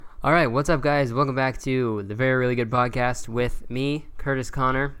All right, what's up, guys? Welcome back to the Very Really Good Podcast with me, Curtis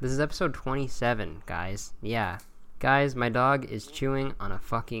Connor. This is episode 27, guys. Yeah. Guys, my dog is chewing on a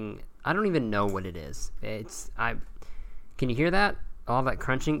fucking... I don't even know what it is. Can you hear that? All that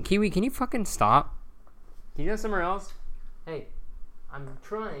crunching? Kiwi, can you fucking stop? Can you go somewhere else? Hey, I'm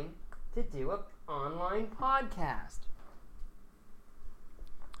trying to do an online podcast.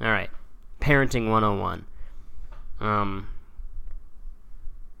 All right. Parenting 101.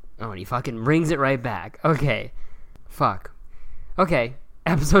 Oh, and he fucking brings it right back. Okay. Fuck. Okay.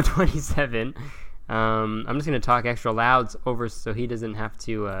 Episode 27. I'm just going to talk extra loud over so he doesn't have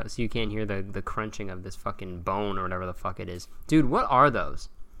to, so you can't hear the crunching of this fucking bone or whatever the fuck it is. Dude, what are those?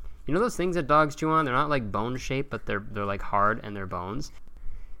 You know those things that dogs chew on? They're not like bone shaped, but they're like hard and they're bones.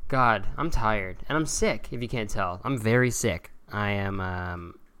 God, I'm tired. And I'm sick, if you can't tell. I'm very sick. I'm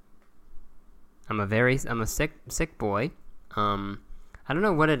a sick boy. I don't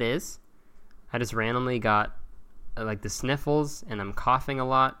know what it is. I just randomly got like the sniffles and I'm coughing a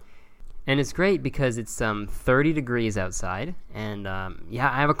lot. And it's great because it's 30 degrees outside and yeah,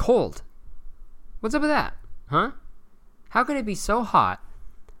 I have a cold. What's up with that? Huh? How could it be so hot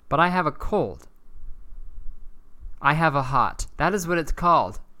but I have a cold? I have a hot. That is what it's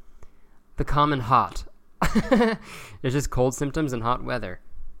called. The common hot. It's just cold symptoms and hot weather.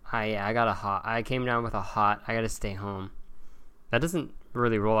 I got a hot. I came down with a hot. I got to stay home. That doesn't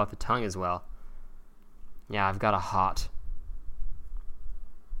really roll off the tongue as well. Yeah, I've got a hot.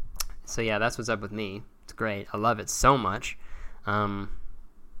 So yeah, that's what's up with me. It's great. I love it so much.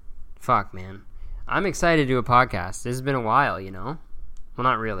 Fuck, man. I'm excited to do a podcast. This has been a while, you know? Well,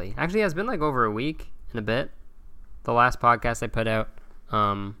 not really. Actually, it's been like over a week and a bit. The last podcast I put out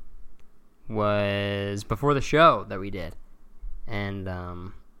was before the show that we did.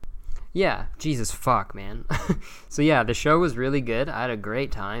 And yeah, Jesus fuck, man. So yeah, the show was really good. I had a great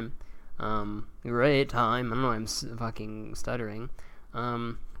time. Great time. I don't know why I'm fucking stuttering.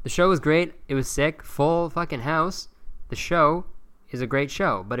 The show was great. It was sick. Full fucking house. The show is a great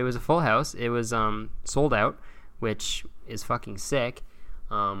show, but it was a full house. It was sold out, which is fucking sick.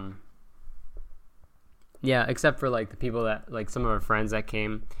 Yeah, except for like the people that, like some of our friends that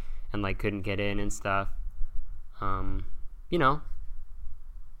came and like couldn't get in and stuff. You know,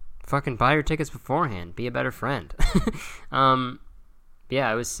 fucking buy your tickets beforehand. Be a better friend.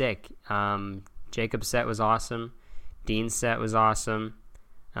 Yeah, it was sick. Jacob's set was awesome. Dean's set was awesome.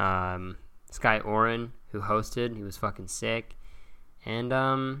 Sky Oren, who hosted, he was fucking sick. And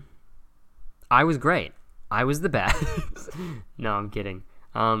I was great. I was the best. No, I'm kidding.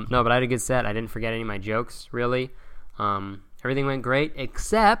 No, but I had a good set. I didn't forget any of my jokes, really. Everything went great,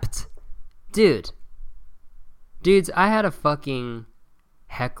 except, dudes, I had a fucking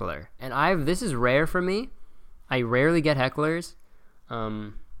heckler, and this is rare for me. I rarely get hecklers,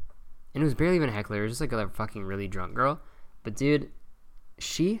 and it was barely even a heckler. It was just like a fucking really drunk girl, but dude,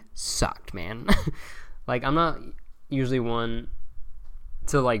 she sucked, man. Like, I'm not usually one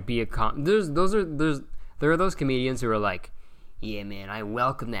to like be a there are those comedians who are like, yeah, man, I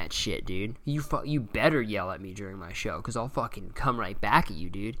welcome that shit, dude. You better yell at me during my show, because I'll fucking come right back at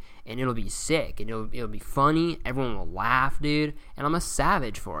you, dude. And it'll be sick, and it'll be funny. Everyone will laugh, dude. And I'm a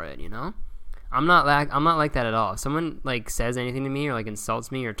savage for it, you know? I'm not like that at all. If someone, like, says anything to me or, like,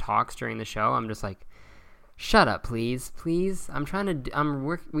 insults me or talks during the show, I'm just like, shut up, please. Please.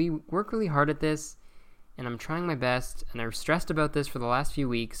 We work really hard at this, and I'm trying my best, and I'm stressed about this for the last few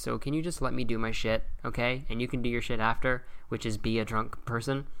weeks, so can you just let me do my shit, okay? And you can do your shit after, which is be a drunk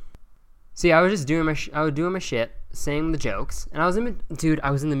person. See, I was just doing my shit, saying the jokes, and I was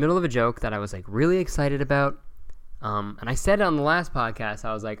in the middle of a joke that I was, like, really excited about, and I said it on the last podcast.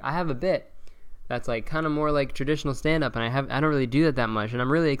 I was like, I have a bit that's, like, kind of more like traditional stand-up, and I don't really do that much, and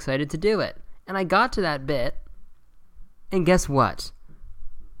I'm really excited to do it. And I got to that bit, and guess what?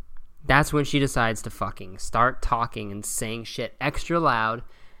 That's when she decides to fucking start talking and saying shit extra loud,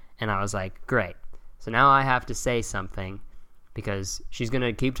 and I was like, great. So now I have to say something, because she's going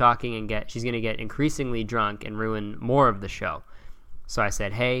to keep talking and she's going to get increasingly drunk and ruin more of the show. So I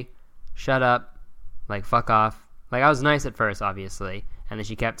said, hey, shut up, like, fuck off. Like, I was nice at first, obviously, and then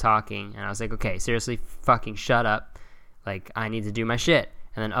she kept talking, and I was like, okay, seriously, fucking shut up. Like, I need to do my shit.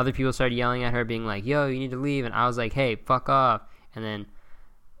 And then other people started yelling at her, being like, yo, you need to leave, and I was like, hey, fuck off. And then,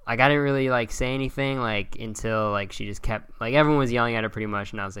 like, I didn't really, like, say anything, like, until, like, she just kept, like, everyone was yelling at her pretty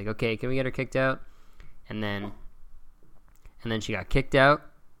much, and I was like, okay, can we get her kicked out? And then she got kicked out,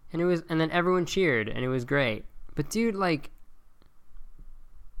 and then everyone cheered, and it was great. But dude, like,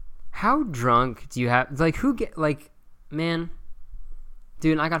 how drunk do you have, like, man,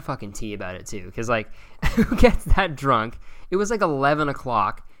 dude, I got fucking tea about it too, because, like, who gets that drunk? It was like 11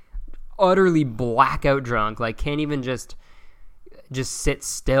 o'clock, utterly blackout drunk, like can't even just sit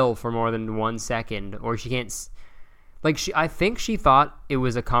still for more than 1 second, or she can't. Like I think she thought it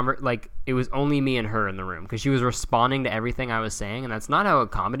was it was only me and her in the room because she was responding to everything I was saying, and that's not how a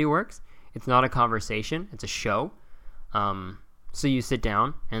comedy works. It's not a conversation; it's a show. So you sit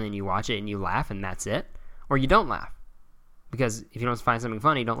down and then you watch it and you laugh, and that's it, or you don't laugh because if you don't find something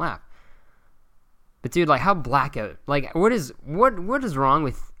funny, don't laugh. But dude, like how blackout? Like what is wrong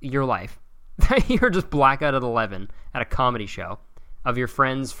with your life? You're just blackout at 11 at a comedy show of your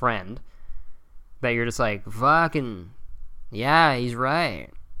friend's friend. That you're just like, fucking, yeah, he's right.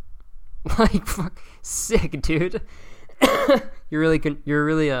 Like, fuck, sick, dude. You're really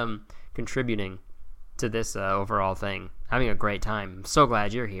contributing to this overall thing. Having a great time. I'm so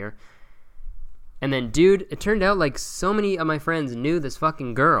glad you're here. And then, dude, it turned out like so many of my friends knew this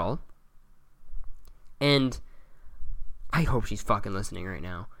fucking girl. And I hope she's fucking listening right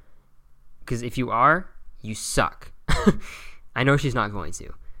now. Because if you are, you suck. I know she's not going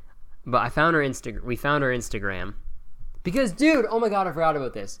to. But we found her Instagram. Because, dude, oh my god, I forgot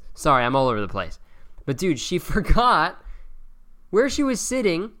about this. Sorry, I'm all over the place. But, dude, she forgot where she was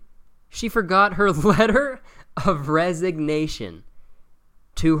sitting. She forgot her letter of resignation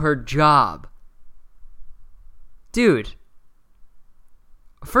to her job. Dude.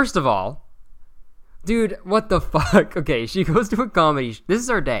 First of all, dude, what the fuck? Okay, she goes to a comedy. This is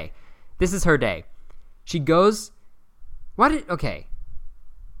her day. She goes. Okay.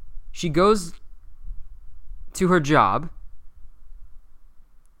 She goes to her job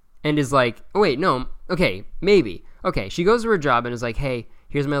and is like, oh, wait, no, okay, maybe. Okay, she goes to her job and is like, hey,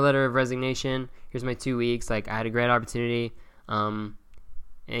 here's my letter of resignation. Here's my 2 weeks. Like, I had a great opportunity. And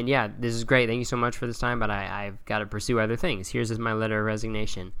yeah, this is great. Thank you so much for this time, but I've got to pursue other things. Here's my letter of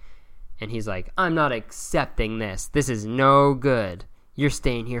resignation. And he's like, I'm not accepting this. This is no good. You're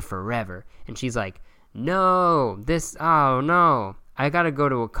staying here forever. And she's like, no, oh no. I gotta go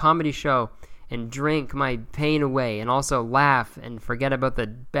to a comedy show and drink my pain away and also laugh and forget about the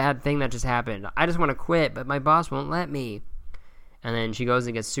bad thing that just happened. I just want to quit, but my boss won't let me. And then she goes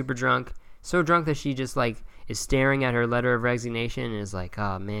and gets super drunk. So drunk that she just like is staring at her letter of resignation and is like,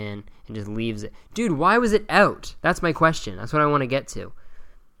 oh man, and just leaves it. Dude, why was it out? That's my question. That's what I want to get to.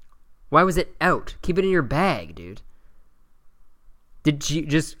 Why was it out? Keep it in your bag, dude. Did she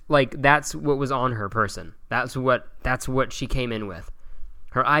just, like, that's what was on her person. That's what she came in with.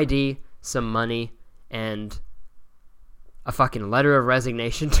 Her ID, some money, and a fucking letter of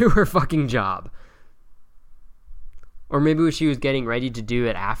resignation to her fucking job. Or maybe she was getting ready to do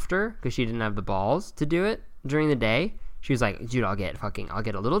it after, because she didn't have the balls to do it during the day. She was like, dude, I'll get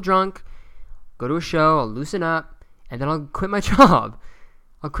a little drunk, go to a show, I'll loosen up, and then I'll quit my job.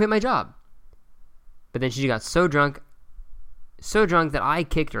 But then she got so drunk that I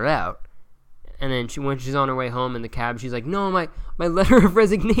kicked her out. And then when she's on her way home in the cab, she's like, no, my letter of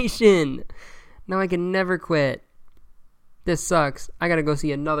resignation. Now I can never quit. This sucks. I gotta go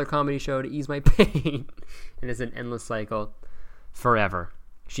see another comedy show to ease my pain. And it's an endless cycle forever.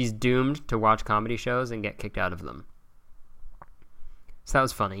 She's doomed to watch comedy shows and get kicked out of them. So that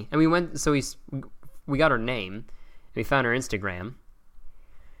was funny. And we got her name. And we found her Instagram.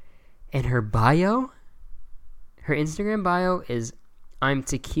 And her Instagram bio is, I'm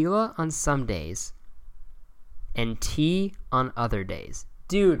tequila on some days and tea on other days.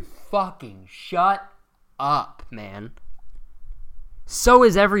 Dude, fucking shut up, man. So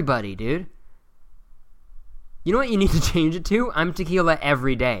is everybody, dude. You know what you need to change it to? I'm tequila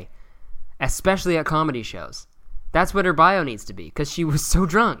every day. Especially at comedy shows. That's what her bio needs to be, because she was so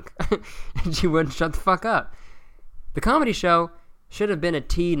drunk. And she wouldn't shut the fuck up. The comedy show should have been a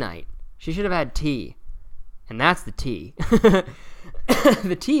tea night. She should have had tea. And that's the tea.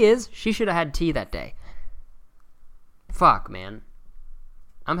 The tea is, she should have had tea that day. Fuck, man.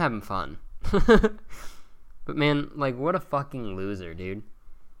 I'm having fun. But man, like, what a fucking loser, dude.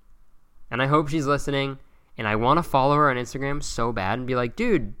 And I hope she's listening, and I want to follow her on Instagram so bad and be like,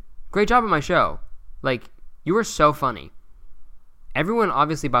 dude, great job at my show. Like, you were so funny. Everyone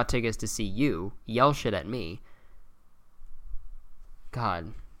obviously bought tickets to see you yell shit at me.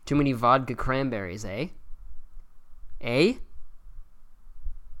 God, too many vodka cranberries, eh? Eh?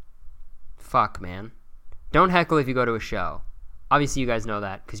 Fuck, man. Don't heckle if you go to a show. Obviously, you guys know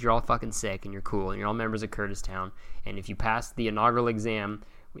that because you're all fucking sick and you're cool and you're all members of Curtistown. And if you pass the inaugural exam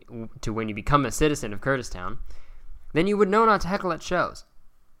to when you become a citizen of Curtistown, then you would know not to heckle at shows.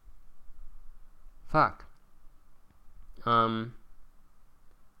 Fuck. What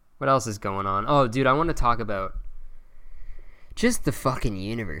else is going on? Oh, dude, I want to talk about just the fucking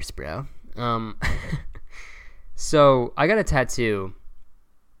universe, bro. So, I got a tattoo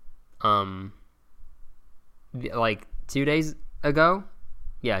like 2 days ago.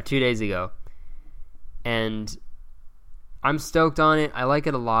 Yeah, 2 days ago. And I'm stoked on it. I like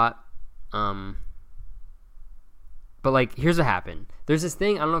it a lot. But like, here's what happened. There's this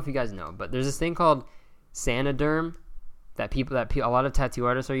thing, I don't know if you guys know, but there's this thing called Sanoderm that a lot of tattoo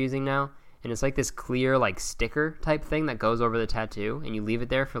artists are using now. And it's like this clear, like, sticker type thing that goes over the tattoo, and you leave it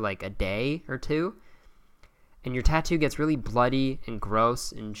there for like a day or two. And your tattoo gets really bloody and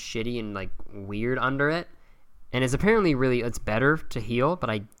gross and shitty and like weird under it. And it's apparently it's better to heal, but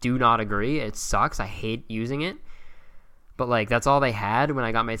I do not agree. It sucks. I hate using it. But like, that's all they had when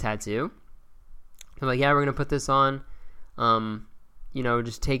I got my tattoo. They're like, yeah, we're going to put this on.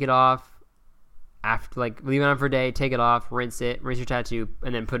 Just take it off. After, like, leave it on for a day, take it off, rinse your tattoo,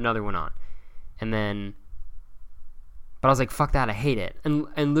 and then put another one on. And then, but I was like, fuck that, I hate it. And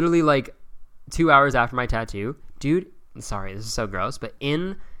literally, like, 2 hours after my tattoo, dude, sorry, this is so gross, but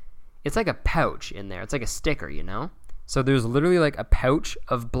it's like a pouch in there. It's like a sticker, you know? So there's literally like a pouch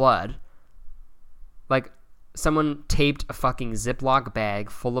of blood. Like someone taped a fucking Ziploc bag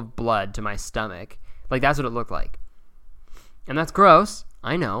full of blood to my stomach. Like that's what it looked like. And that's gross,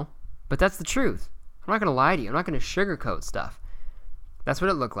 I know, but that's the truth. I'm not going to lie to you. I'm not going to sugarcoat stuff. That's what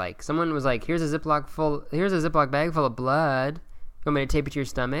it looked like. Someone was like, here's a Ziploc bag full of blood. You want me to tape it to your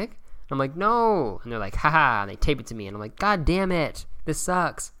stomach? I'm like, no. And they're like, haha. And they tape it to me. And I'm like, God damn it. This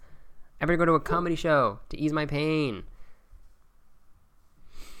sucks. I better go to a comedy show to ease my pain.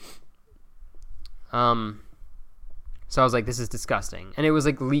 So I was like, this is disgusting. And it was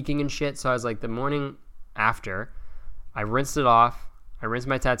like leaking and shit. So I was like, the morning after, I rinsed it off. I rinsed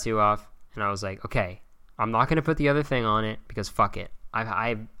my tattoo off. And I was like, okay, I'm not going to put the other thing on it because fuck it.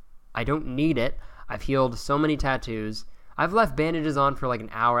 I don't need it. I've healed so many tattoos. I've left bandages on for like an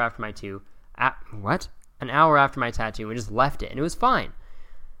hour after my tattoo. An hour after my tattoo, and just left it, and it was fine.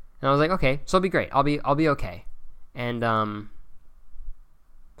 And I was like, okay, so it'll be great. I'll be okay. And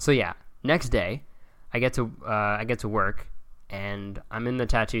so yeah, next day, I get to work, and I'm in the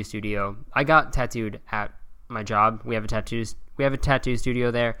tattoo studio. I got tattooed at my job. We have a tattoo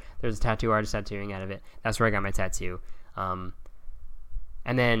studio there. There's a tattoo artist tattooing out of it. That's where I got my tattoo.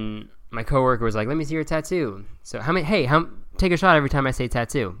 And then my coworker was like, "Let me see your tattoo." So take a shot every time I say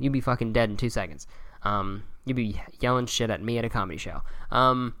tattoo. You'd be fucking dead in 2 seconds. You'd be yelling shit at me at a comedy show.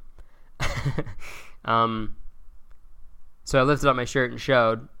 So I lifted up my shirt and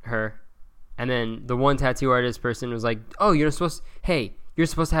showed her. And then the one tattoo artist person was like, "Oh, you're supposed to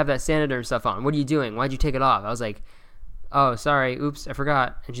have that Sanoderm stuff on. What are you doing? Why'd you take it off?" I was like, "Oh, sorry. Oops, I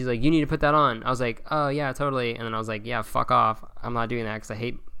forgot." And she's like, "You need to put that on." I was like, "Oh, yeah, totally." And then I was like, "Yeah, fuck off. I'm not doing that because I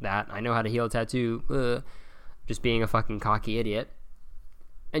hate that. I know how to heal a tattoo." Just being a fucking cocky idiot.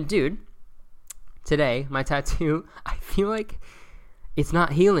 And dude, today, my tattoo, I feel like it's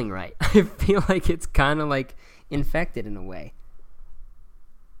not healing right. I feel like it's kind of like infected in a way.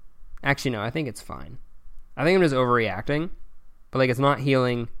 Actually, no, I think it's fine. I think I'm just overreacting, but like it's not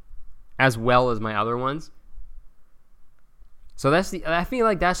healing as well as my other ones. So I feel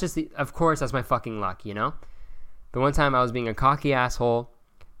like that's just of course that's my fucking luck, you know? The one time I was being a cocky asshole,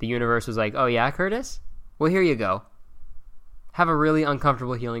 the universe was like, "Oh yeah, Curtis? Well, here you go. Have a really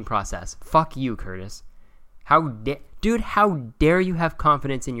uncomfortable healing process. Fuck you, Curtis. How dare you have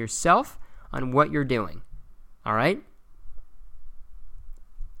confidence in yourself on what you're doing? All right?"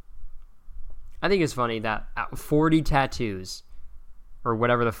 I think it's funny that at 40 tattoos, or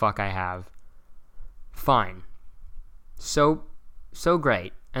whatever the fuck I have, fine. So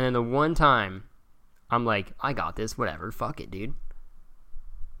great. And then the one time, I'm like, I got this, whatever, fuck it, dude.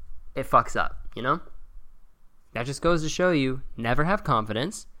 It fucks up, you know? That just goes to show you, never have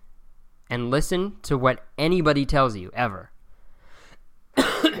confidence, and listen to what anybody tells you, ever.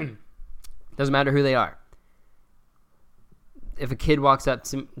 Doesn't matter who they are. If a kid walks up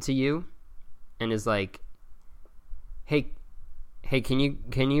to you, and is like, hey, can you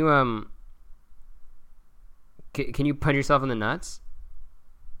punch yourself in the nuts?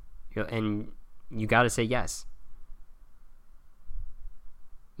 And you got to say yes.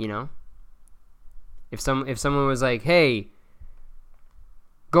 You know, if someone was like, "Hey,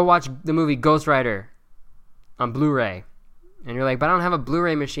 go watch the movie Ghost Rider on Blu-ray," and you're like, "But I don't have a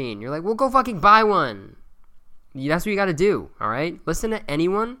Blu-ray machine." You're like, "Well, go fucking buy one." That's what you got to do. All right, listen to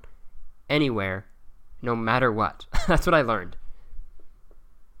anyone. Anywhere, no matter what. That's what I learned.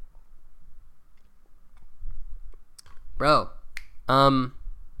 Bro,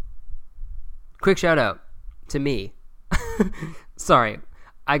 quick shout out to me. Sorry,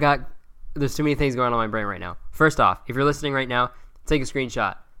 there's too many things going on in my brain right now. First off, if you're listening right now, take a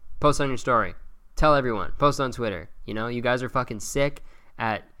screenshot, post on your story, tell everyone, post on Twitter. You know, you guys are fucking sick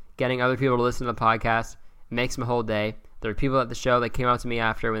at getting other people to listen to the podcast makes my whole day. There are people at the show that came up to me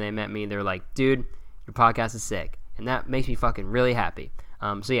after when they met me. They're like, dude, your podcast is sick. And that makes me fucking really happy.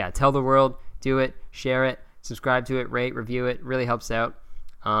 So yeah, tell the world, do it, share it, subscribe to it, rate, review it. Really helps out.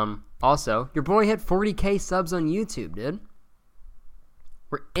 Also, your boy hit 40K subs on YouTube, dude.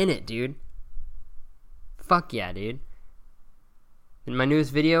 We're in it, dude. Fuck yeah, dude. In my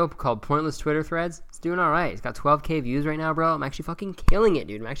newest video called Pointless Twitter Threads, it's doing alright. It's got 12K views right now, bro. I'm actually fucking killing it,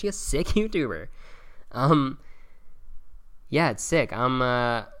 dude. I'm actually a sick YouTuber. Yeah, it's sick.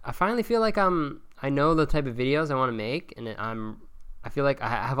 I finally feel like I know the type of videos I want to make, and I feel like I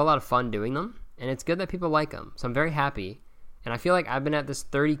have a lot of fun doing them, and it's good that people like them. So I'm very happy, and I feel like I've been at this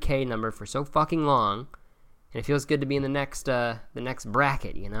 30K number for so fucking long, and it feels good to be in the next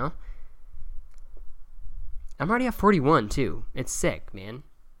bracket, you know? I'm already at 41 too. It's sick, man.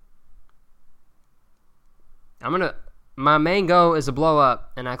 My main goal is to blow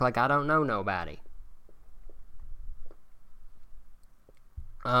up and act like I don't know nobody.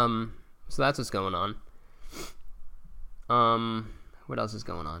 So that's what's going on. What else is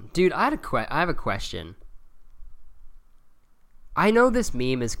going on? Dude, I have a question. I know this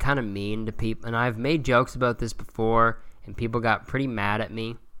meme is kind of mean to people, and I've made jokes about this before, and people got pretty mad at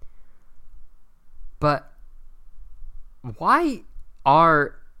me. But why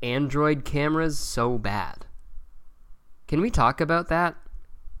are Android cameras so bad? Can we talk about that?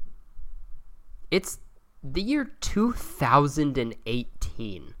 It's the year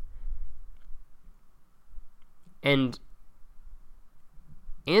 2018. And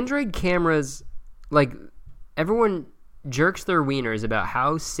Android cameras, like, everyone jerks their wieners about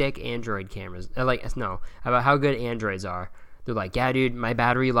how sick Android cameras, about how good Androids are. They're like, yeah, dude, my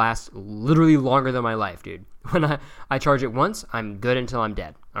battery lasts literally longer than my life, dude. When I charge it once, I'm good until I'm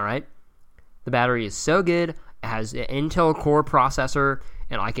dead, all right? The battery is so good. It has an Intel Core processor,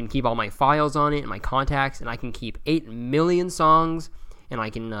 and I can keep all my files on it and my contacts, and I can keep 8 million songs, and I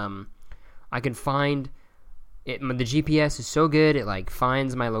can find it. The GPS is so good, it like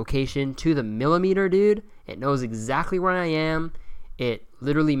finds my location to the millimeter, dude. It knows exactly where I am. It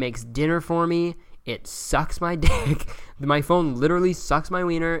literally makes dinner for me. It sucks my dick. My phone literally sucks my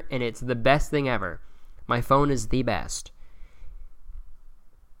wiener, and it's the best thing ever. My phone is the best.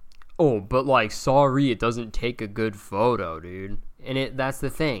 Oh, but like, sorry, it doesn't take a good photo, dude. And that's the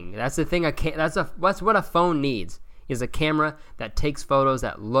thing. That's the thing. That's what a phone needs, is a camera that takes photos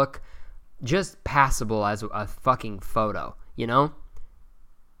that look just passable as a fucking photo, you know?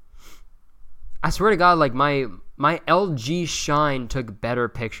 I swear to God, like, my LG Shine took better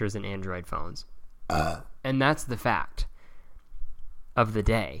pictures than Android phones. And that's the fact of the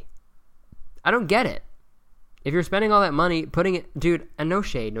day. I don't get it. If you're spending all that money putting it, dude, and no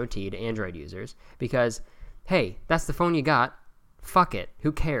shade, no tea to Android users, because, hey, that's the phone you got. Fuck it.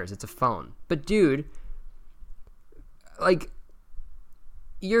 Who cares? It's a phone. But, dude, like,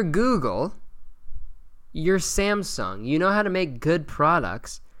 you're Google, you're Samsung, you know how to make good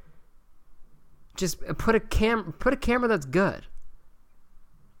products. Just put a camera that's good.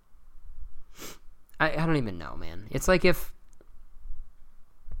 I don't even know, man. It's like if,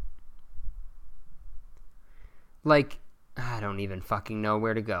 like, I don't even fucking know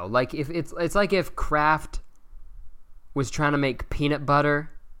where to go. Like, if it's like if Kraft was trying to make peanut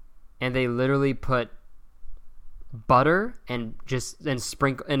butter, and they literally put butter and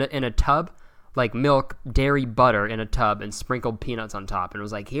sprinkle in a tub, like milk, dairy, butter in a tub, and sprinkled peanuts on top, and it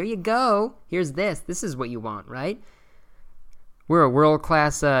was like, here you go. Here's this. This is what you want, right? We're a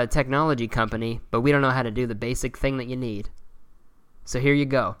world-class technology company, but we don't know how to do the basic thing that you need. So here you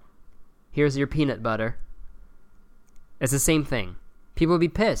go. Here's your peanut butter. It's the same thing. People would be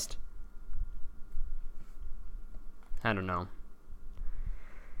pissed. I don't know.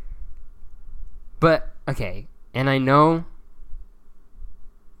 But, okay, and I know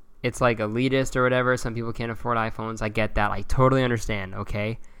it's like elitist or whatever. Some people can't afford iPhones. I get that. I totally understand,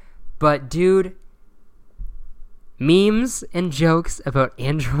 okay? But, dude, memes and jokes about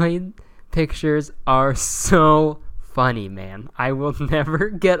Android pictures are so funny, man. I will never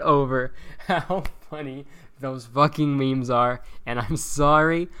get over how funny those fucking memes are. And I'm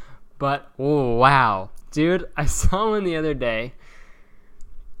sorry, but oh, wow. Dude, I saw one the other day.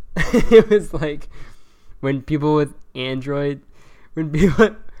 It was like when Android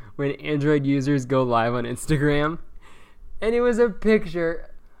users go live on Instagram, and it was a picture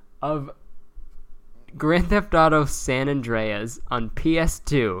of Grand Theft Auto San Andreas on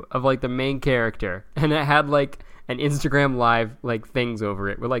PS2 of like the main character, and it had like an Instagram live like things over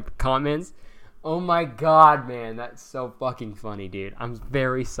it with like comments. Oh my god, man, that's so fucking funny, dude. I'm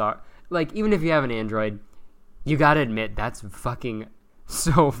very sorry. Like, even if you have an Android, you gotta admit that's fucking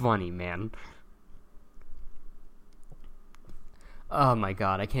So funny, man. Oh my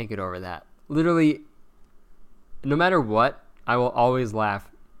god, I can't get over that. Literally, no matter what, I will always laugh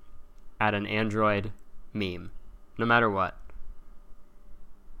at an Android meme. No matter what.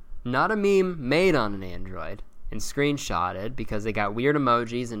 Not a meme made on an Android and screenshotted because they got weird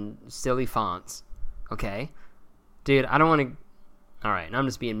emojis and silly fonts. Okay? Dude, I don't want to... Alright, I'm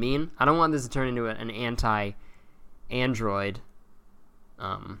just being mean. I don't want this to turn into an anti-Android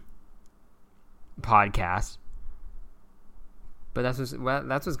podcast. But that's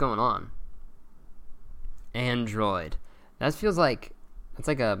what's going on. Android. That feels like... That's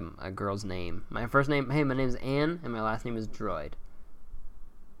like a girl's name. My first name... Hey, my name's Ann, and my last name is Droid.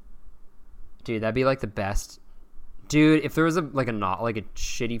 Dude, that'd be like the best... Dude, if there was a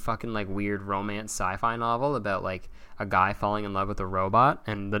shitty fucking like weird romance sci-fi novel about like a guy falling in love with a robot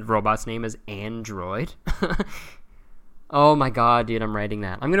and the robot's name is Android. Oh my god, dude, I'm writing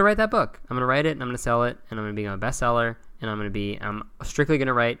that. I'm going to write that book. I'm going to write it and I'm going to sell it and I'm going to be a bestseller and I'm strictly going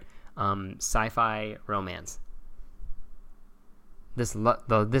to write sci-fi romance. This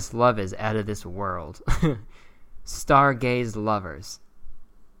love is out of this world. Stargaze lovers.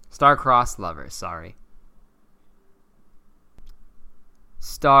 Star-crossed lovers, sorry.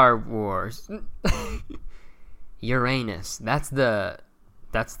 Star Wars. Uranus. That's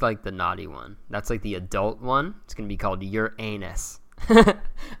like the naughty one. That's like the adult one. It's going to be called Uranus.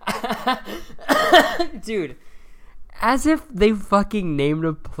 Dude, as if they fucking named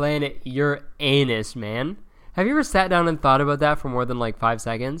a planet Uranus, man. Have you ever sat down and thought about that for more than like 5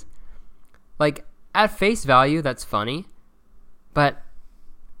 seconds? Like, at face value, that's funny. But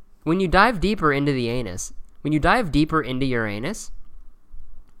when you dive deeper into the anus, when you dive deeper into Uranus,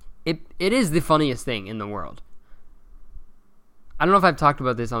 it is the funniest thing in the world. I don't know if I've talked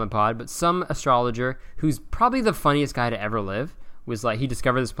about this on the pod, but some astrologer who's probably the funniest guy to ever live was like, he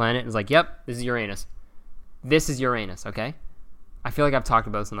discovered this planet and was like, yep, this is Uranus. This is Uranus, okay? I feel like I've talked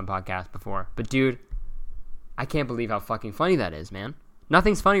about this on the podcast before, but dude, I can't believe how fucking funny that is, man.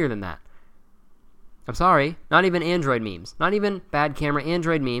 Nothing's funnier than that. I'm sorry, not even Android memes, not even bad camera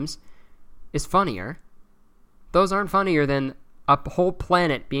Android memes is funnier. Those aren't funnier than a whole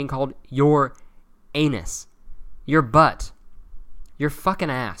planet being called your anus. Your butt. Your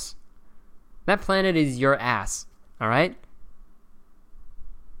fucking ass. That planet is your ass. Alright?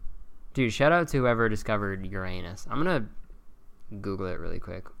 Dude, shout out to whoever discovered Uranus. I'm gonna Google it really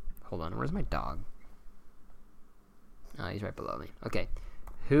quick. Hold on, where's my dog? Oh, he's right below me. Okay.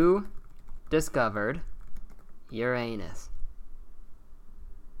 Who discovered Uranus?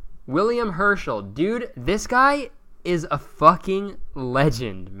 William Herschel. Dude, this guy is a fucking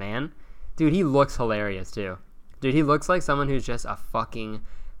legend, man. Dude, he looks hilarious, too. Dude, he looks like someone who's just a fucking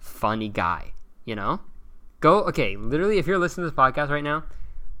funny guy, you know? Okay, literally, if you're listening to this podcast right now,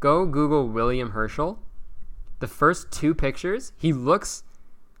 go Google William Herschel. The first 2 pictures, he looks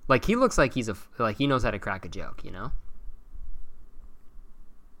like he knows how to crack a joke, you know?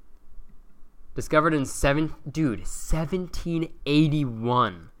 Discovered in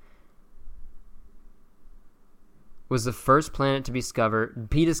 1781. Was the first planet to be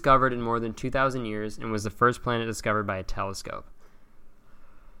discovered in more than 2,000 years and was the first planet discovered by a telescope.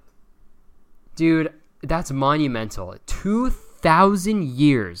 Dude, that's monumental. 2,000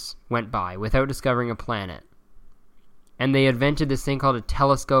 years went by without discovering a planet. And they invented this thing called a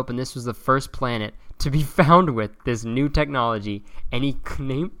telescope, and this was the first planet to be found with this new technology. And he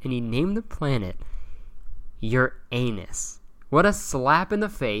named the planet Uranus. What a slap in the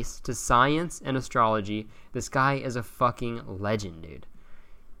face to science and astrology. This guy is a fucking legend, dude.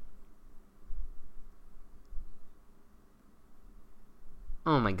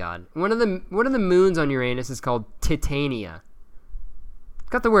 Oh my god. One of the moons on Uranus is called Titania. It's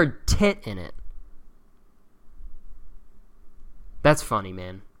got the word tit in it. That's funny,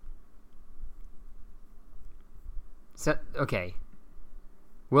 man. So, okay.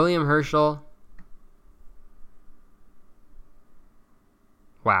 William Herschel.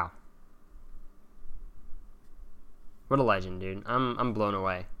 Wow. What a legend, dude. I'm blown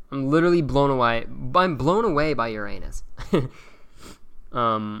away. I'm literally blown away. I'm blown away by Uranus.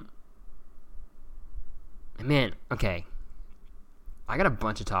 Man, okay. I got a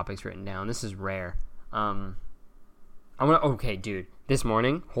bunch of topics written down. This is rare. Okay, dude. This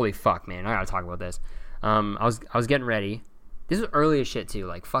morning, holy fuck, man. I gotta talk about this. I was getting ready. This is early as shit too.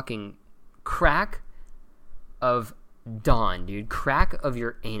 Like fucking crack of dawn, dude. Crack of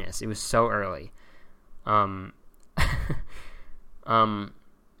your anus. It was so early. So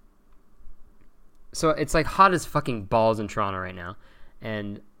it's like hot as fucking balls in Toronto right now.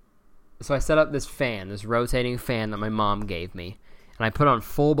 And so I set up this fan, this rotating fan that my mom gave me. And and I put on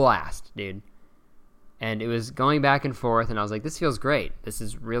full blast, dude. And it was going back and forth, and I was like, this feels great. This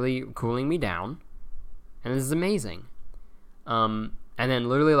is really cooling me down, and this is amazing. And then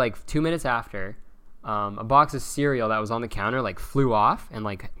literally like 2 minutes after, a box of cereal that was on the counter like flew off and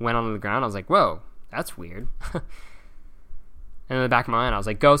like went onto the ground. I was like, whoa, that's weird. And in the back of my mind, I was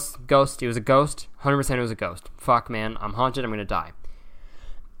like, ghost. It was a ghost. 100% it was a ghost. Fuck, man. I'm haunted. I'm going to die.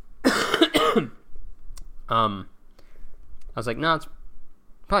 I was like, no, it's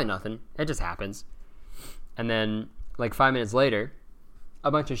probably nothing. It just happens. And then, like 5 minutes later,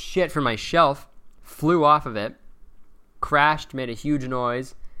 a bunch of shit from my shelf flew off of it, crashed, made a huge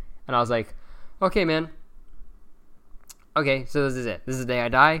noise, and I was like, okay, man. Okay, so this is it. This is the day I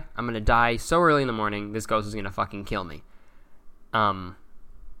die. I'm going to die so early in the morning, this ghost is going to fucking kill me.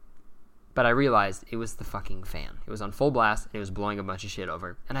 But I realized it was the fucking fan. It was on full blast, and it was blowing a bunch of shit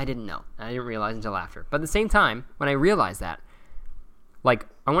over, and I didn't know. I didn't realize until after. But at the same time, when I realized that, like,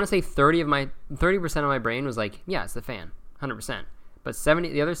 I want to say 30% of my brain was like, yeah, it's the fan, 100%. But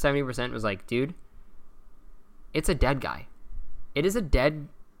the other 70% was like, dude, it's a dead guy. It is a dead,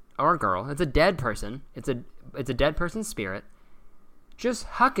 or girl. It's a dead person. It's a dead person's spirit, just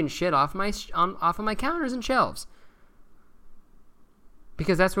hucking shit off of my counters and shelves.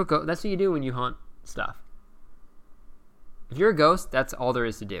 Because that's what you do when you haunt stuff. If you're a ghost, that's all there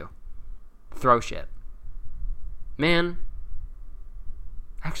is to do. Throw shit. Man.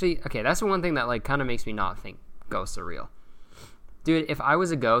 Actually, okay, that's the one thing that like kind of makes me not think ghosts are real. Dude, if I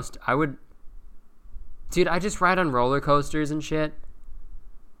was a ghost, I just ride on roller coasters and shit.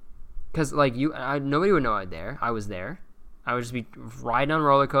 Cause like nobody would know I was there. I would just be riding on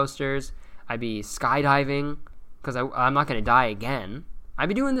roller coasters. I'd be skydiving, cause I'm not gonna die again. I'd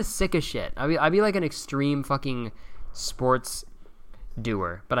be doing the sickest shit. I'd be like an extreme fucking sports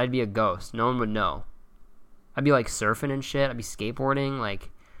doer, but I'd be a ghost. No one would know. I'd be like surfing and shit. I'd be skateboarding. Like,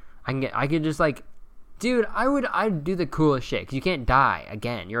 I could just like, dude, I'd do the coolest shit. Cause you can't die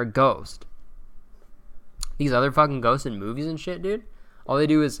again. You're a ghost. These other fucking ghosts in movies and shit, dude. All they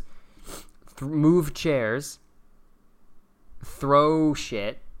do is move chairs, throw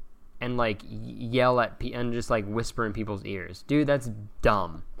shit, and like yell at and just like whisper in people's ears. Dude, that's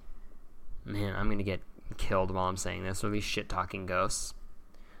dumb. Man, I'm gonna get killed while I'm saying this. There'll be shit talking ghosts.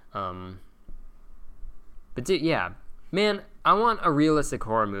 But dude, yeah, man, I want a realistic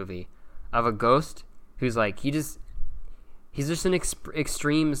horror movie of a ghost who's like he's just an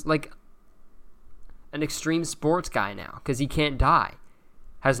extreme sports guy now because he can't die,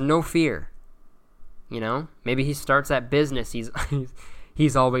 has no fear. You know, maybe he starts that business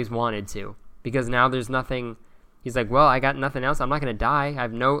he's always wanted to, because now there's nothing. He's like, well, I got nothing else. I'm not gonna die. I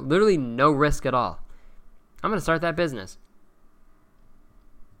have literally no risk at all. I'm gonna start that business.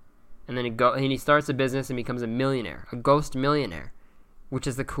 And then he starts a business and becomes a millionaire, a ghost millionaire, which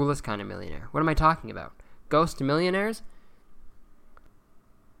is the coolest kind of millionaire. What am I talking about? Ghost millionaires?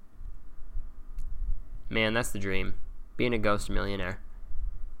 Man, that's the dream. Being a ghost millionaire.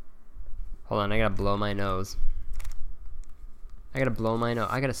 Hold on, I gotta blow my nose. I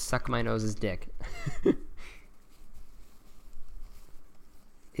gotta suck my nose's dick.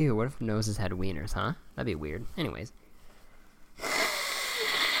 Ew, what if noses had wieners, huh? That'd be weird. Anyways.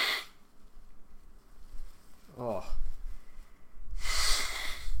 Oh.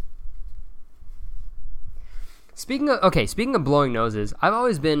 Speaking of blowing noses,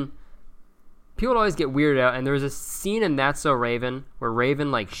 people always get weirded out, and there was a scene in That's So Raven where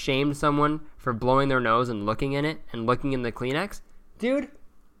Raven like shamed someone for blowing their nose and looking in it and looking in the Kleenex. Dude,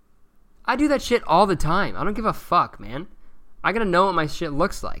 I do that shit all the time. I don't give a fuck, man. I gotta know what my shit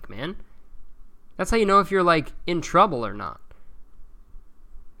looks like, man. That's how you know if you're like in trouble or not.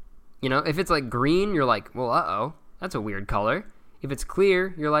 You know, if it's like green, you're like, well, uh-oh, that's a weird color. If it's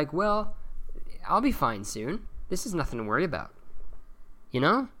clear, you're like, well, I'll be fine soon. This is nothing to worry about. You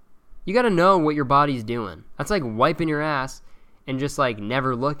know? You gotta know what your body's doing. That's like wiping your ass and just like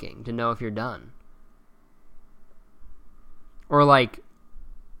never looking to know if you're done. Or like,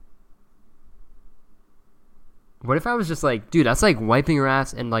 what if I was just like, dude, that's like wiping your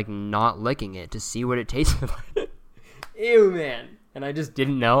ass and like not licking it to see what it tasted like. Ew, man. And I just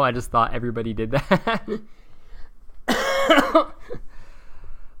didn't know. I just thought everybody did that.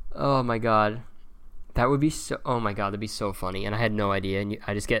 Oh my god. That would be so, oh my god, that'd be so funny. And I had no idea. And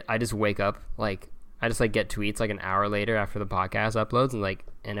I just wake up, like, I just like get tweets like an hour later after the podcast uploads,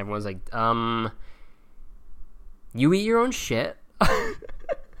 and everyone's like, you eat your own shit?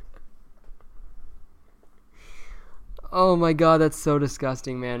 Oh my god, that's so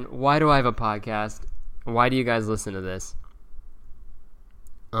disgusting, man. Why do I have a podcast? Why do you guys listen to this?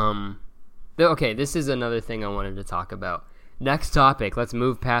 Okay, this is another thing I wanted to talk about. Next topic. Let's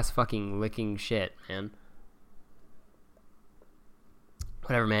move past fucking licking shit, man.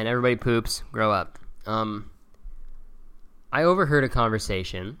 Whatever, man. Everybody poops. Grow up. I overheard a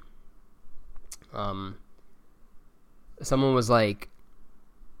conversation. Someone was like,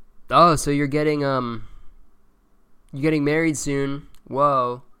 "Oh, so you're getting married soon?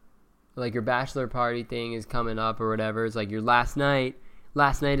 Whoa! Like your bachelor party thing is coming up or whatever. It's like your last night.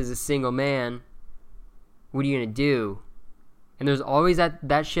 Last night as a single man. What are you gonna do?" And there's always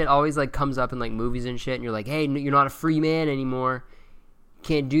that shit always like comes up in like movies and shit, and you're like, "Hey, you're not a free man anymore.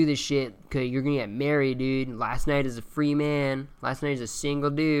 Can't do this shit because you're gonna get married, dude. Last night as a free man. Last night as a single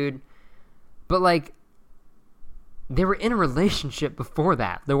dude." But like, they were in a relationship before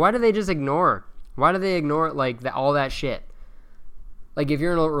that. Then why do they just ignore? Why do they ignore like all that shit? Like if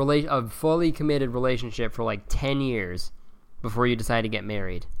you're in a fully committed relationship for like 10 years before you decide to get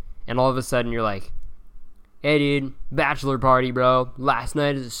married, and all of a sudden you're like, "Hey, dude, bachelor party, bro. Last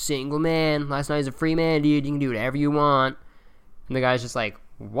night as a single man. Last night as a free man, dude. You can do whatever you want." And the guy's just like,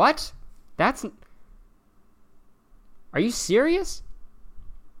 "What? Are you serious?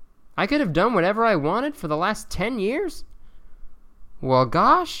 I could have done whatever I wanted for the last 10 years? Well,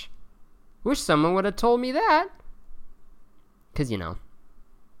 gosh. Wish someone would have told me that." Because, you know.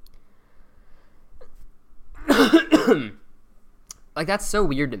 Like, that's so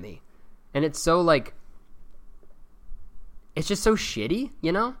weird to me. And it's so, like, it's just so shitty,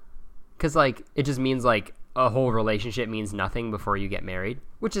 you know? Because, like, it just means, like, a whole relationship means nothing before you get married,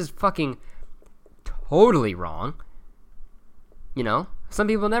 which is fucking totally wrong. You know? Some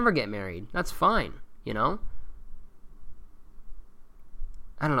people never get married. That's fine, you know?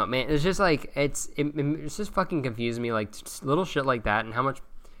 I don't know, man. It's just, like, it's just fucking confused me, like, little shit like that, and how much,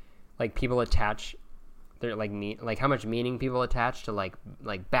 like, people attach their, like, how much meaning people attach to, like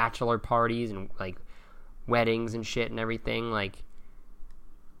bachelor parties and, like, weddings and shit and everything, like,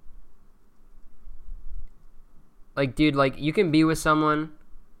 dude, like, you can be with someone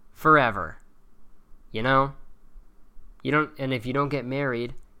forever, you know? And if you don't get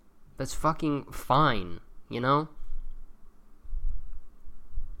married, that's fucking fine, you know?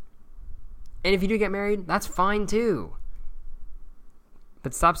 And if you do get married, that's fine too.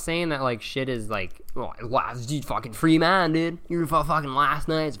 But stop saying that, like, shit is, like, "Oh, dude, fucking free man, dude. You're fucking last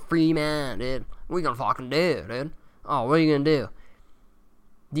night's free man, dude. What are you gonna fucking do, dude? Oh, what are you gonna do?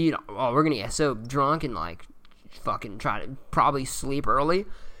 Dude, oh, we're gonna get so drunk and, like, fucking try to probably sleep early.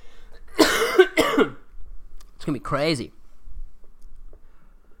 It's gonna be crazy."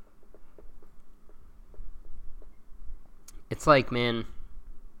 It's like, man,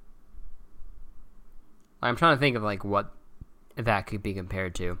 I'm trying to think of, like, what that could be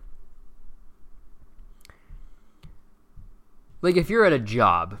compared to. Like, if you're at a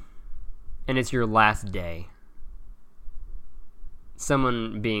job and it's your last day,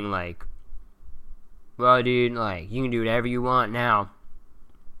 someone being like, "Well, dude, like, you can do whatever you want now.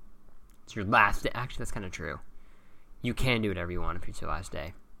 It's your last day." Actually, that's kind of true. You can do whatever you want if it's your last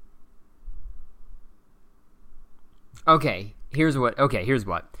day. Okay, here's what.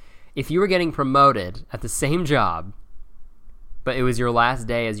 If you were getting promoted at the same job, but it was your last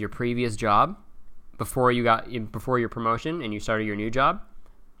day as your previous job before your promotion and you started your new job,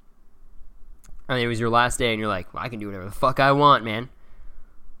 and it was your last day and you're like, "Well, I can do whatever the fuck I want, man.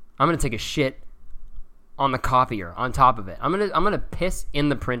 I'm gonna take a shit on the copier on top of it. I'm gonna piss in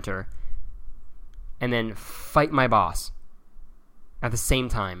the printer and then fight my boss at the same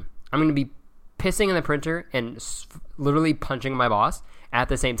time. I'm gonna be pissing in the printer and literally punching my boss at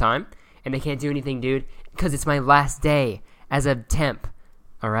the same time, and they can't do anything, dude, because it's my last day as a temp,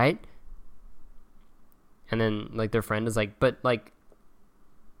 all right?" And then, like, their friend is like, but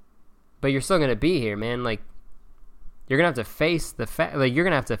you're still gonna be here, man. Like, you're gonna have to face you're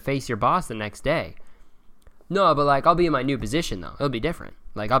gonna have to face your boss the next day. "No, but, like, I'll be in my new position, though. It'll be different.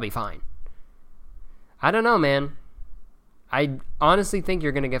 Like, I'll be fine." I don't know, man. I honestly think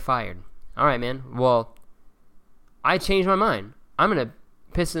you're gonna get fired. All right, man. Well, I changed my mind. I'm gonna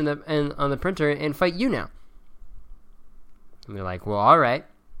piss on the printer and fight you now. And they're like, "Well, all right.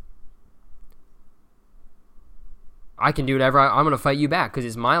 I can do whatever I'm gonna fight you back because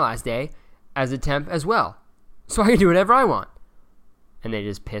it's my last day as a temp as well. So I can do whatever I want." And they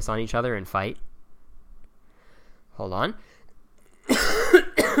just piss on each other and fight. Hold on.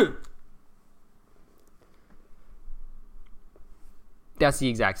 That's the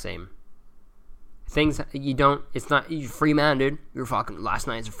exact same. Things it's not, you're a free man, dude. You're fucking, last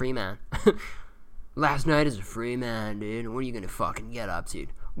night is a free man. Last night is a free man, dude. What are you gonna fucking get up to?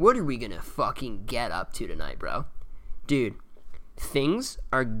 What are we gonna fucking get up to tonight, bro? Dude, things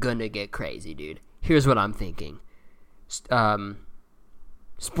are gonna get crazy, dude. Here's what I'm thinking.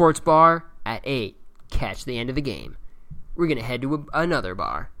 sports bar at 8. Catch the end of the game. We're going to head to another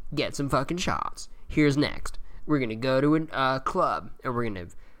bar. Get some fucking shots. Here's next. We're going to go to a club, and we're going to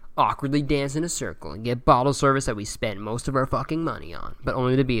awkwardly dance in a circle and get bottle service that we spent most of our fucking money on, but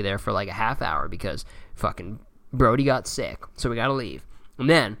only to be there for like a half hour because fucking Brody got sick, so we gotta leave. And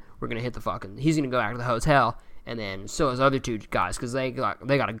then we're going to hit he's going to go back to the hotel, and then so is other two guys, because they got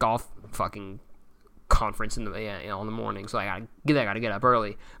a golf fucking conference in the morning, so I gotta get up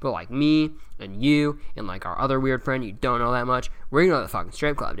early. But like me and you and like our other weird friend you don't know that much, we're gonna go to the fucking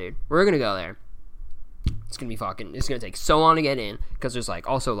strip club, dude. We're gonna go there. It's gonna take so long to get in, because there's like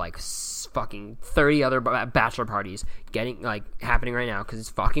also like fucking 30 other bachelor parties happening right now, because it's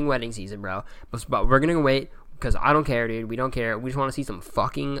fucking wedding season, bro. But we're gonna wait, because I don't care, dude. We don't care. We just want to see some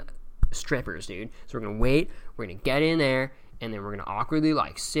fucking strippers, dude. So we're gonna wait. We're gonna get in there, and then we're gonna awkwardly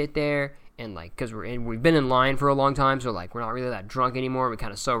like sit there, and like, because we've been in line for a long time, so like we're not really that drunk anymore. We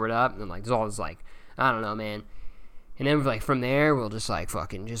kind of sobered up, and like there's all this like, I don't know, man. And then like from there we'll just like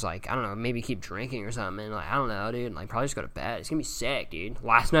fucking just like, I don't know, maybe keep drinking or something, and like I don't know, dude, and like probably just go to bed. It's gonna be sick, dude.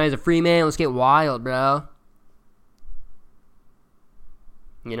 Last night is a free man. Let's get wild, bro.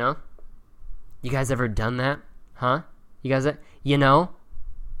 You know? You guys ever done that? Huh? You guys,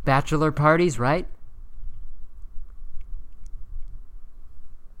 bachelor parties, right?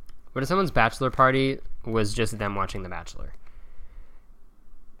 What if someone's bachelor party was just them watching The Bachelor?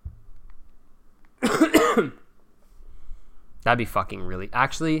 That'd be fucking really...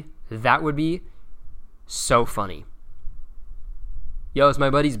 Actually, that would be so funny. Yo, it's my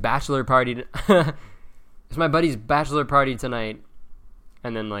buddy's bachelor party... It's my buddy's bachelor party tonight.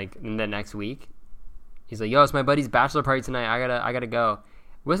 And then, like, the next week, he's like, yo, it's my buddy's bachelor party tonight. I gotta go.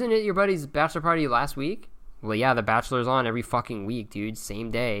 Wasn't it your buddy's bachelor party last week? Well, yeah, The Bachelor's on every fucking week, dude. Same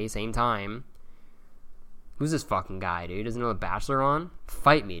day, same time. Who's this fucking guy, dude? Doesn't know The Bachelor on?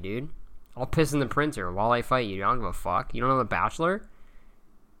 Fight me, dude. I'll piss in the printer while I fight you, dude. I don't give a fuck. You don't know The Bachelor?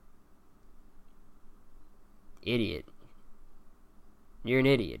 Idiot. You're an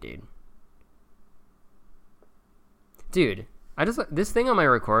idiot, dude. Dude, this thing on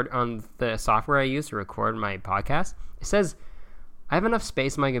the software I use to record my podcast, it says I have enough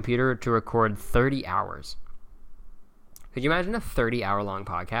space on my computer to record 30 hours. Could you imagine a 30-hour long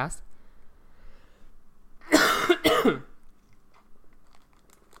podcast?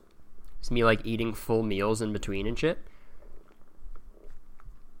 It's me like eating full meals in between and shit.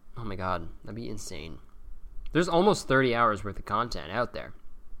 Oh my god, that'd be insane. There's almost 30 hours worth of content out there.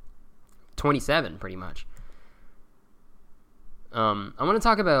 27, pretty much. I want to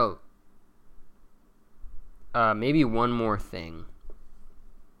talk about maybe one more thing,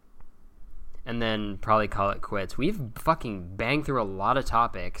 and then probably call it quits. We've fucking banged through a lot of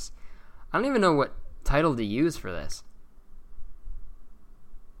topics. I don't even know what title to use for this.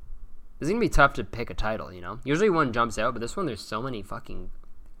 It's going to be tough to pick a title, you know? Usually one jumps out, but this one, there's so many fucking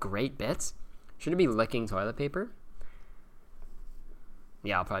great bits. Should it be licking toilet paper?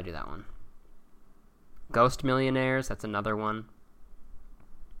 Yeah, I'll probably do that one. Ghost millionaires, that's another one.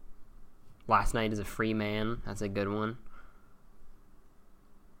 Last night is a free man, that's a good one.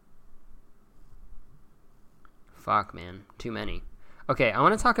 Fuck, man. Too many. Okay, I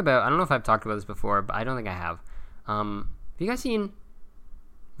want to talk about... I don't know if I've talked about this before, but I don't think I have. Have you guys seen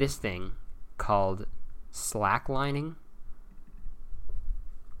this thing called slacklining?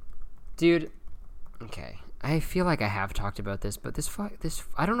 Dude, okay. I feel like I have talked about this, but this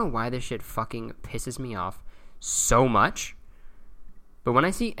I don't know why this shit fucking pisses me off so much. But when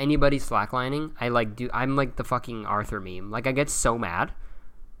I see anybody slacklining, I'm like the fucking Arthur meme. Like, I get so mad.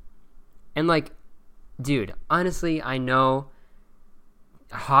 And like, dude, honestly, I know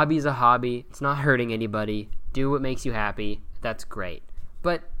a hobby's a hobby. It's not hurting anybody. Do what makes you happy. That's great.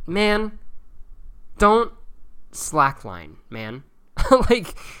 But, man, don't slackline, man.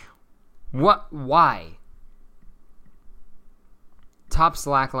 Like, what? Why? Top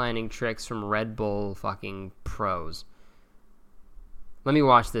slacklining tricks from Red Bull fucking pros. Let me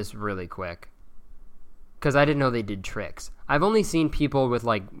watch this really quick, because I didn't know they did tricks. I've only seen people with,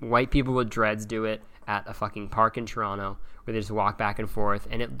 like, white people with dreads do it at a fucking park in Toronto, where they just walk back and forth,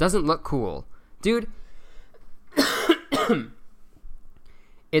 and it doesn't look cool. Dude,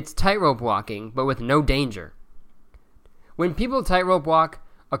 it's tightrope walking, but with no danger. When people tightrope walk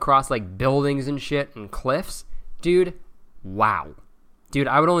across, like, buildings and shit and cliffs, dude, wow. Dude,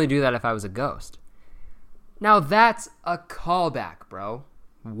 I would only do that if I was a ghost. Now that's a callback, bro.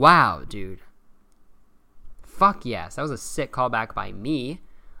 Wow, dude. Fuck yes. That was a sick callback by me.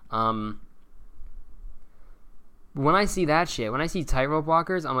 When I see that shit, when I see tightrope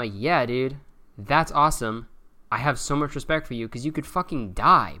walkers, I'm like, yeah, dude, that's awesome. I have so much respect for you because you could fucking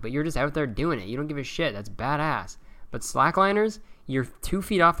die, but you're just out there doing it. You don't give a shit. That's badass. But slackliners, you're 2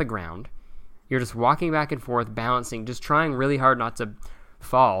 feet off the ground. You're just walking back and forth, balancing, just trying really hard not to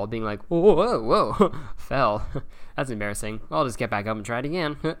fall, being like, whoa, fell. That's embarrassing. I'll just get back up and try it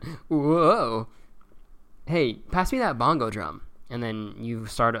again. Whoa. Hey, pass me that bongo drum. And then you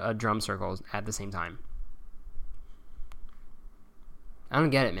start a drum circle at the same time. I don't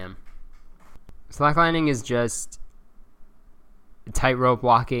get it, man. Slacklining is just tightrope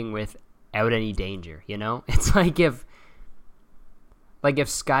walking without any danger, you know? It's like if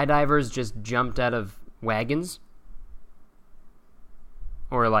skydivers just jumped out of wagons,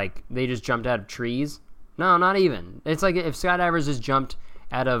 or like they just jumped out of trees. No, not even. It's like if skydivers just jumped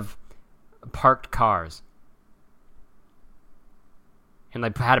out of parked cars and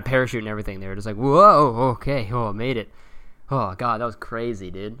like had a parachute and everything. They were just like, whoa, okay, oh, I made it. Oh god, that was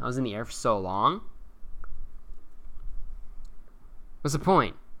crazy, dude. I was in the air for so long. What's the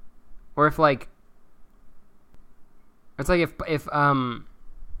point? Or if like, it's like if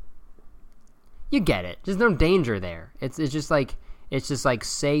you get it. There's no danger there. It's just like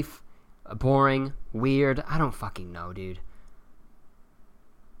safe, boring, weird. I don't fucking know, dude.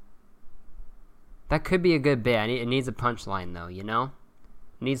 That could be a good bit. It needs a punchline though, you know?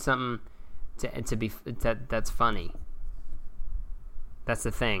 It needs something to be that's funny. That's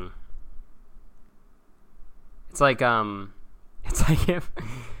the thing. It's like if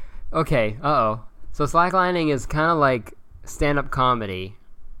okay, so slacklining is kind of like stand-up comedy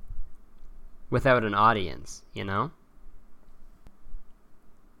without an audience, you know?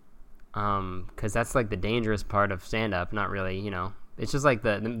 Because that's like the dangerous part of stand-up. Not really, you know. It's just like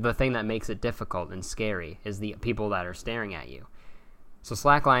the thing that makes it difficult and scary is the people that are staring at you. So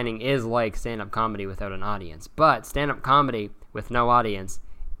slacklining is like stand-up comedy without an audience. But stand-up comedy with no audience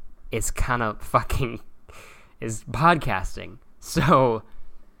is kind of fucking is podcasting. So,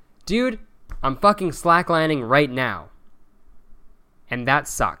 dude, I'm fucking slacklining right now. And that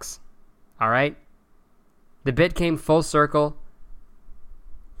sucks. Alright? The bit came full circle.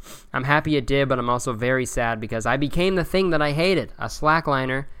 I'm happy it did, but I'm also very sad because I became the thing that I hated, a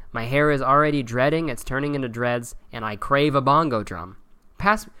slackliner. My hair is already dreading, it's turning into dreads, and I crave a bongo drum.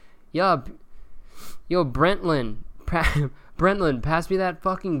 Yo, Brentlin, pass me that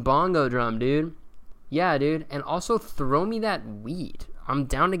fucking bongo drum, dude. Yeah, dude, and also throw me that weed. I'm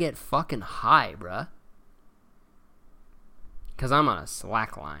down to get fucking high, bruh. Because I'm on a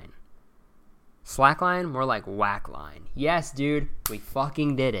slackline. Slackline? More like whackline. Yes, dude, we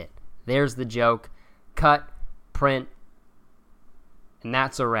fucking did it. There's the joke. Cut, print, and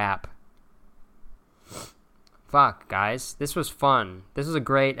that's a wrap. Fuck, guys. This was fun. This was a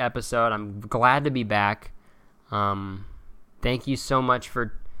great episode. I'm glad to be back. Thank you so much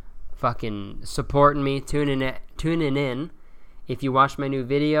for fucking supporting me, tuning in. If you watched my new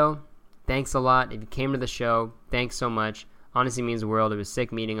video, thanks a lot. If you came to the show, thanks so much. Honestly means the world. It was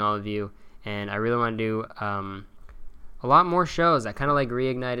sick meeting all of you. And I really want to do a lot more shows. That kind of like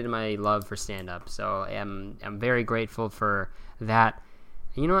reignited my love for stand-up. So I'm very grateful for that.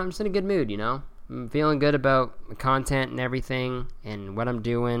 And you know what? I'm just in a good mood, you know? I'm feeling good about the content and everything and what I'm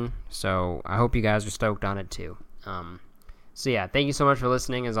doing. So I hope you guys are stoked on it too. So yeah, thank you so much for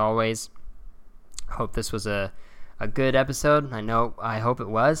listening as always. Hope this was a good episode. I hope it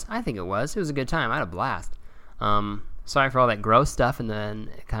was. I think it was. It was a good time. I had a blast. Sorry for all that gross stuff and then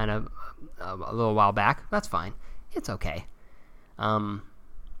kind of a little while back. That's fine. It's okay.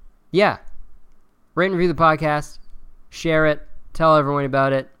 Yeah. Rate and review the podcast. Share it. Tell everyone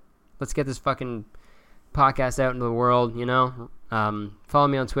about it. Let's get this fucking podcast out into the world, you know? Follow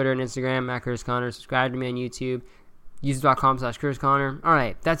me on Twitter and Instagram, @CurtisConnor. Subscribe to me on YouTube, youtube.com/CurtisConnor. All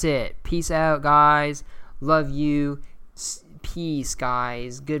right, that's it. Peace out, guys. Love you. Peace,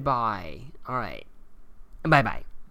 guys. Goodbye. All right. Bye-bye.